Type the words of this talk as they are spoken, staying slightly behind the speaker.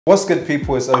What's good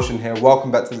people, it's Ocean here. Welcome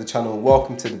back to the channel,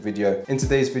 welcome to the video. In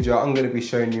today's video, I'm going to be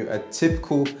showing you a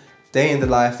typical day in the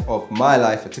life of my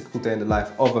life, a typical day in the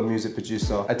life of a music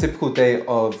producer, a typical day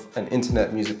of an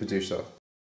internet music producer.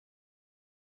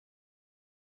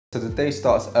 So the day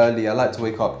starts early. I like to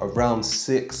wake up around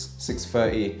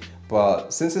 6:30,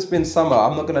 but since it's been summer,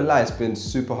 I'm not gonna lie, it's been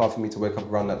super hard for me to wake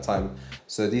up around that time.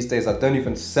 So these days I don't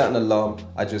even set an alarm,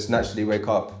 I just naturally wake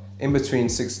up in between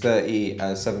 6:30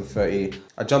 and 7:30.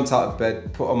 I jumped out of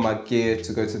bed, put on my gear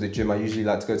to go to the gym. I usually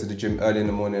like to go to the gym early in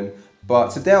the morning,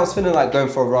 but today I was feeling like going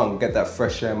for a run, get that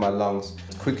fresh air in my lungs.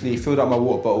 Quickly filled up my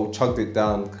water bottle, chugged it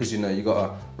down, because you know, you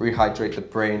gotta rehydrate the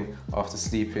brain after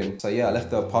sleeping. So yeah, I left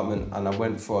the apartment and I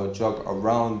went for a jog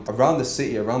around the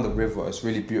city, around the river. It's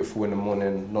really beautiful in the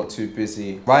morning, not too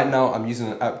busy. Right now I'm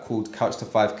using an app called Couch to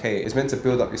 5K. It's meant to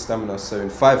build up your stamina, so in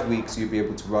 5 weeks you'll be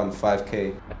able to run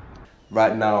 5K.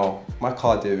 Right now, my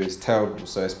cardio is terrible,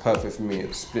 so it's perfect for me.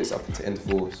 It splits up into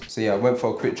intervals. So yeah, I went for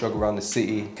a quick jog around the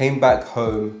city, came back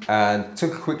home and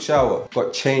took a quick shower.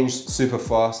 Got changed super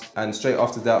fast, and straight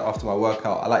after that, after my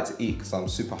workout, I like to eat because I'm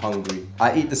super hungry.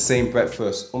 I eat the same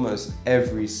breakfast almost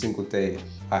every single day.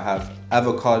 I have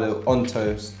avocado on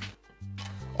toast,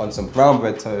 on some brown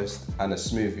bread toast, and a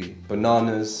smoothie.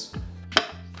 Bananas,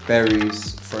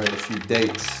 berries, throw in a few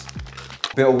dates,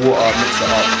 bit of water, mix it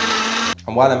up.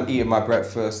 And while I'm eating my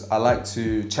breakfast, I like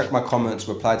to check my comments,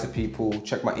 reply to people,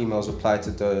 check my emails, reply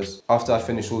to those. After I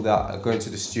finish all that, I go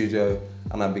into the studio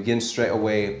and I begin straight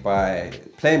away by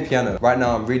playing piano. Right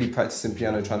now, I'm really practicing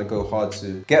piano, trying to go hard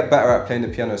to get better at playing the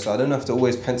piano, so I don't have to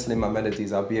always pencil in my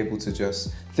melodies. I'll be able to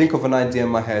just think of an idea in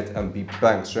my head and be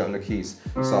bang, straight on the keys.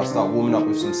 So I'll start warming up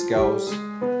with some scales.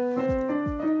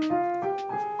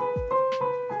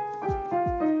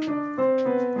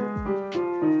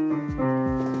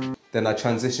 Then I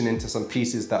transition into some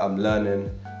pieces that I'm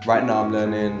learning. Right now I'm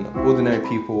learning Ordinary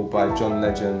People by John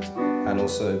Legend and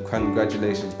also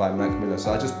Congratulations by Mac Miller.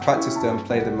 So I just practice them,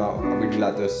 play them out. I really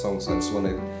like those songs, so I just want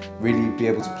to really be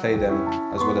able to play them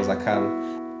as well as I can.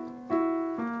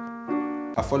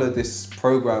 I follow this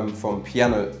program from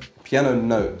Piano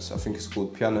Notes, I think it's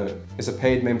called Piano. It's a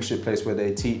paid membership place where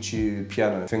they teach you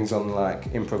piano, things on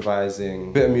like improvising,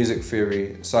 a bit of music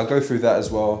theory. So I go through that as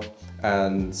well.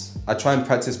 And I try and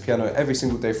practice piano every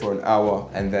single day for an hour.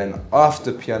 And then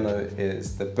after piano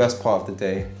is the best part of the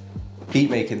day, beat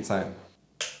making time.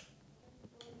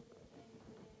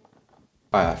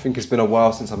 Alright, I think it's been a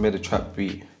while since I made a trap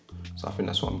beat. So I think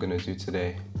that's what I'm gonna do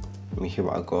today. Let me hear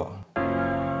what I got.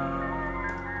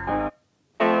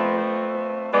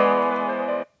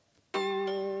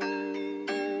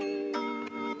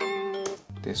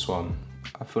 This one,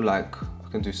 I feel like I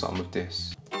can do something with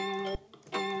this.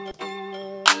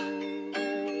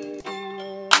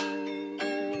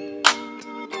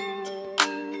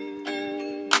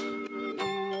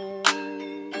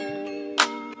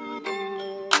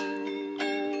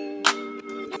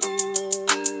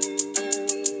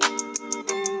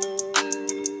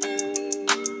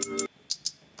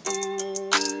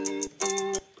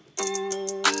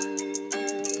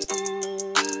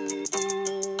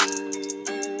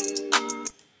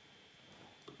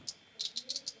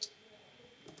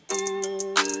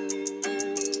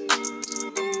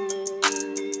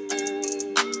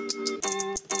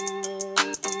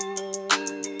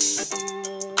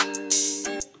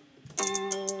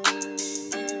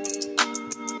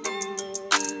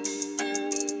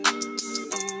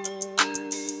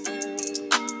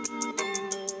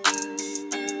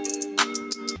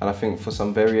 And I think for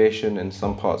some variation in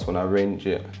some parts when I arrange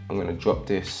it, I'm gonna drop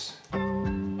this.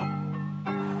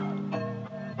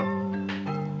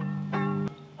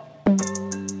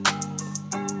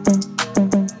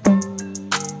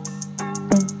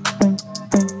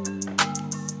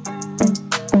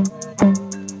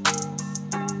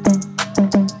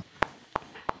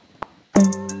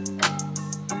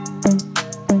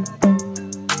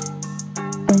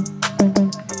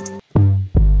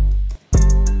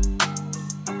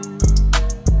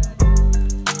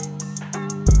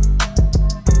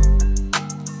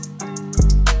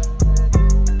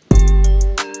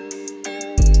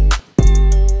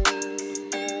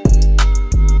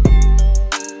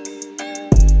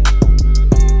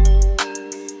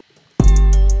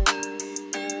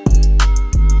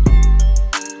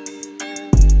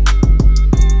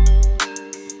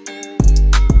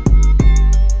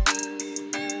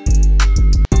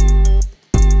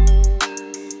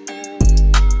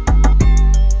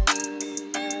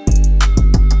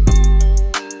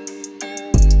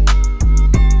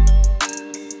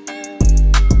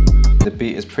 The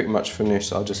beat is pretty much finished,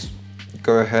 so I'll just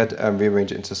go ahead and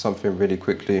rearrange it into something really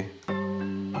quickly.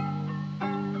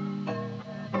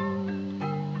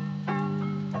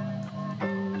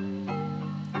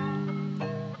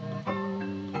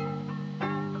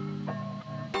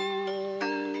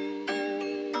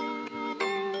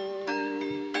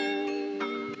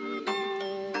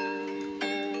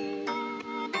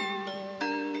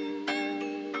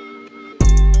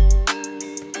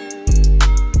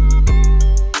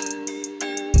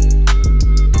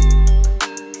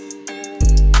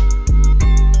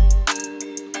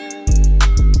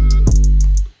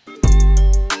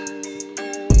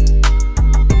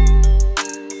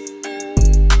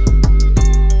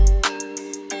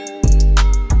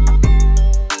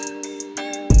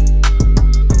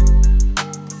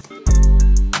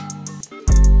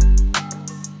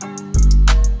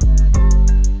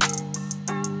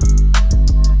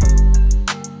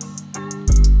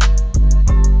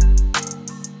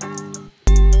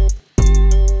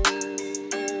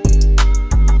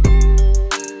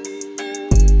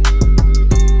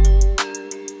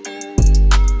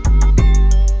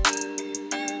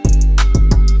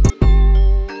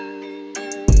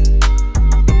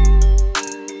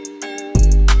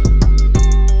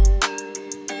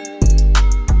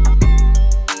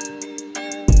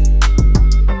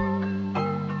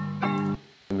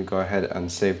 go ahead and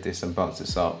save this and bounce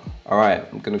this out. All right,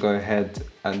 I'm gonna go ahead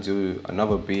and do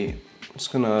another beat. I'm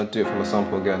just gonna do it from a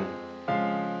sample again.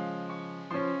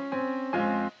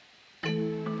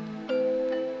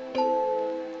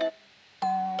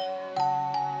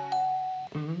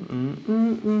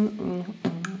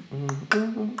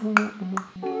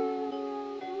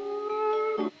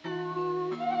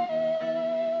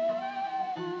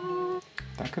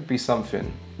 That could be something.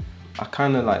 I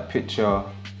kind of like picture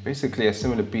basically a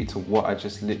similar beat to what I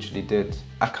just literally did.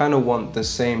 I kind of want the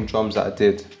same drums that I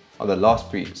did on the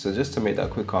last beat. So just to make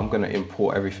that quicker, I'm gonna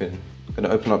import everything. I'm gonna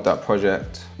open up that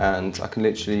project and I can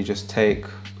literally just take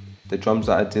the drums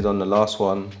that I did on the last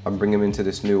one and bring them into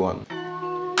this new one.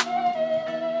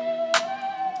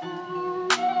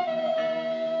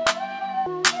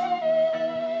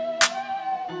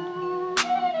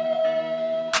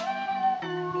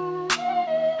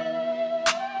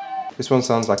 This one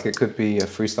sounds like it could be a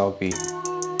freestyle beat.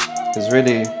 It's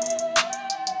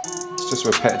just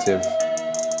repetitive.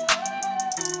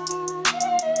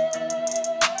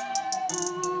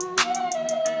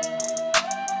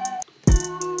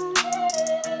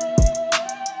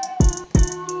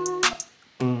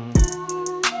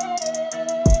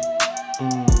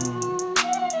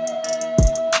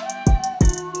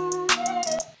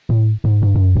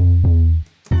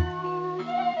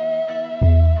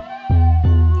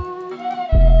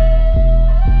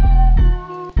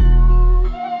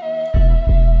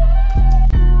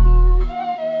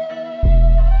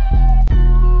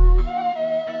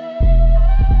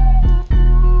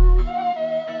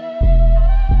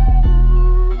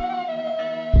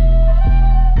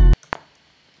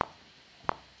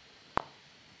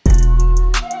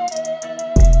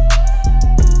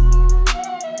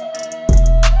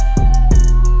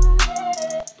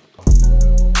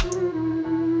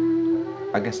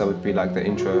 I guess that would be like the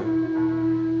intro.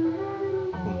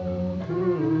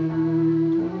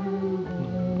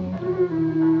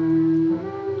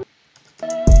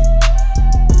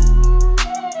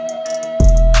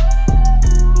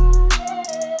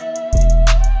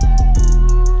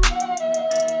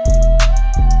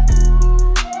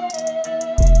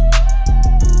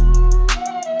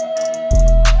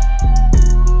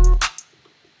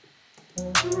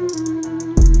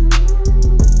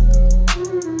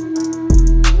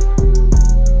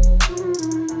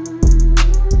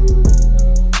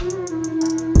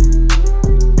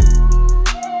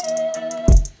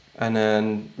 And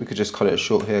then we could just cut it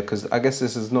short here because I guess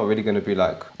this is not really going to be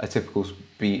like a typical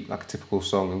beat, like a typical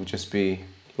song. It would just be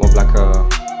more of like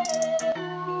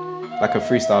a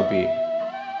freestyle beat.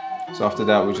 So after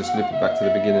that, we just loop it back to the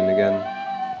beginning again.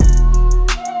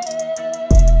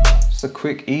 Just a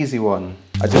quick, easy one.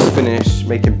 I just finished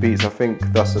making beats. I think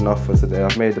that's enough for today.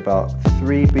 I've made about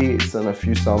 3 beats and a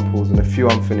few samples and a few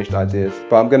unfinished ideas.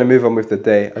 But I'm going to move on with the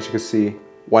day. As you can see,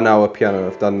 1 hour piano,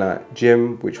 I've done that.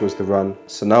 Gym, which was the run.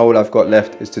 So now all I've got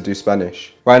left is to do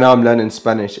Spanish. Right now I'm learning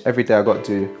Spanish. Every day I've got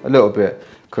to do a little bit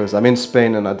because I'm in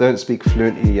Spain and I don't speak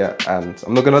fluently yet. And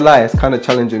I'm not gonna lie, it's kind of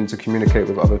challenging to communicate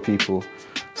with other people.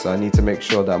 So I need to make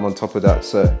sure that I'm on top of that.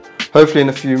 So hopefully in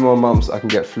a few more months I can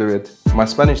get fluid. My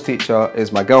Spanish teacher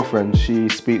is my girlfriend. She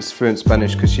speaks fluent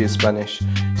Spanish because she is Spanish.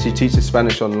 She teaches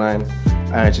Spanish online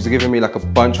and she's giving me like a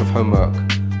bunch of homework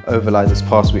over like this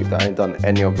past week that I ain't done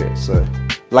any of it. So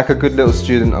like a good little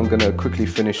student, I'm gonna quickly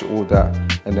finish all that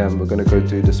and then we're gonna go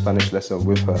do the Spanish lesson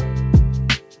with her.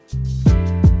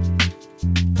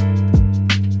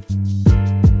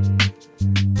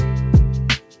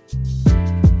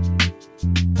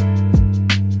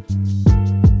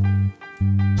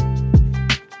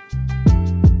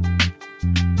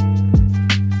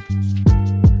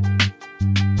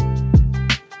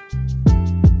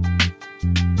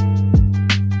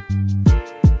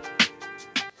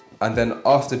 And then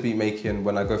after beat making,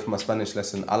 when I go for my Spanish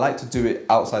lesson, I like to do it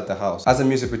outside the house. As a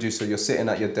music producer, you're sitting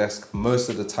at your desk most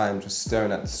of the time just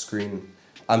staring at the screen.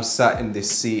 I'm sat in this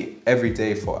seat every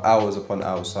day for hours upon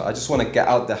hours. So I just want to get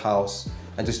out the house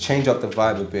and just change up the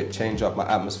vibe a bit, change up my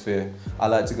atmosphere. I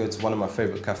like to go to one of my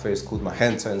favorite cafes called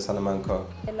Magenta in Salamanca.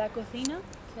 En la cocina,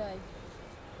 ¿qué hay?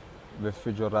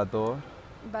 Refrigerador.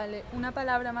 Vale, una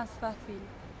palabra más fácil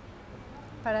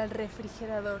para el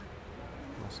refrigerador.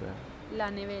 No sé. La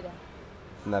nevera.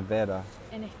 Nevera.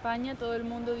 En España todo el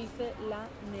mundo dice la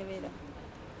nevera.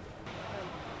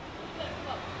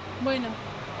 Bueno,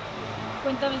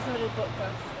 cuéntame sobre el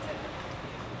podcast.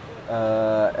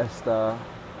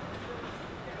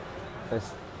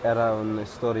 Era una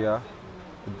historia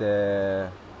de...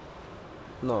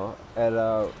 No,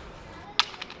 era...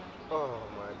 Oh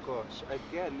my gosh,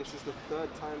 again, this is the 3rd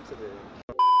time today.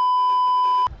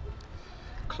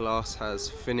 Class has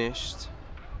finished.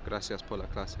 Gracias por la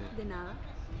clase. De nada.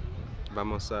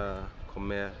 Vamos a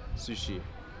comer sushi.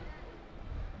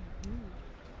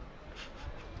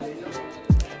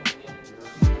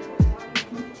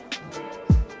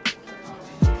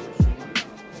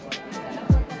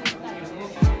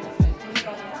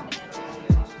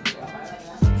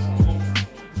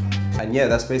 And yeah,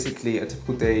 that's basically a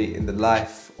typical day in the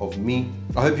life of me.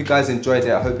 I hope you guys enjoyed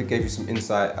it. I hope it gave you some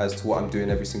insight as to what I'm doing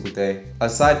every single day.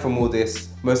 Aside from all this,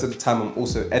 most of the time I'm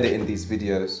also editing these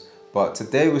videos. But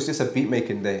today was just a beat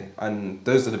making day, and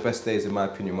those are the best days in my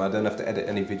opinion, where I don't have to edit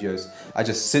any videos. I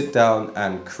just sit down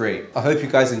and create. I hope you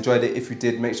guys enjoyed it. If you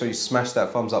did, make sure you smash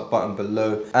that thumbs up button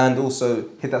below, and also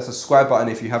hit that subscribe button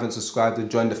if you haven't subscribed and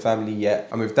joined the family yet.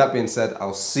 And with that being said,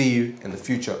 I'll see you in the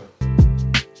future.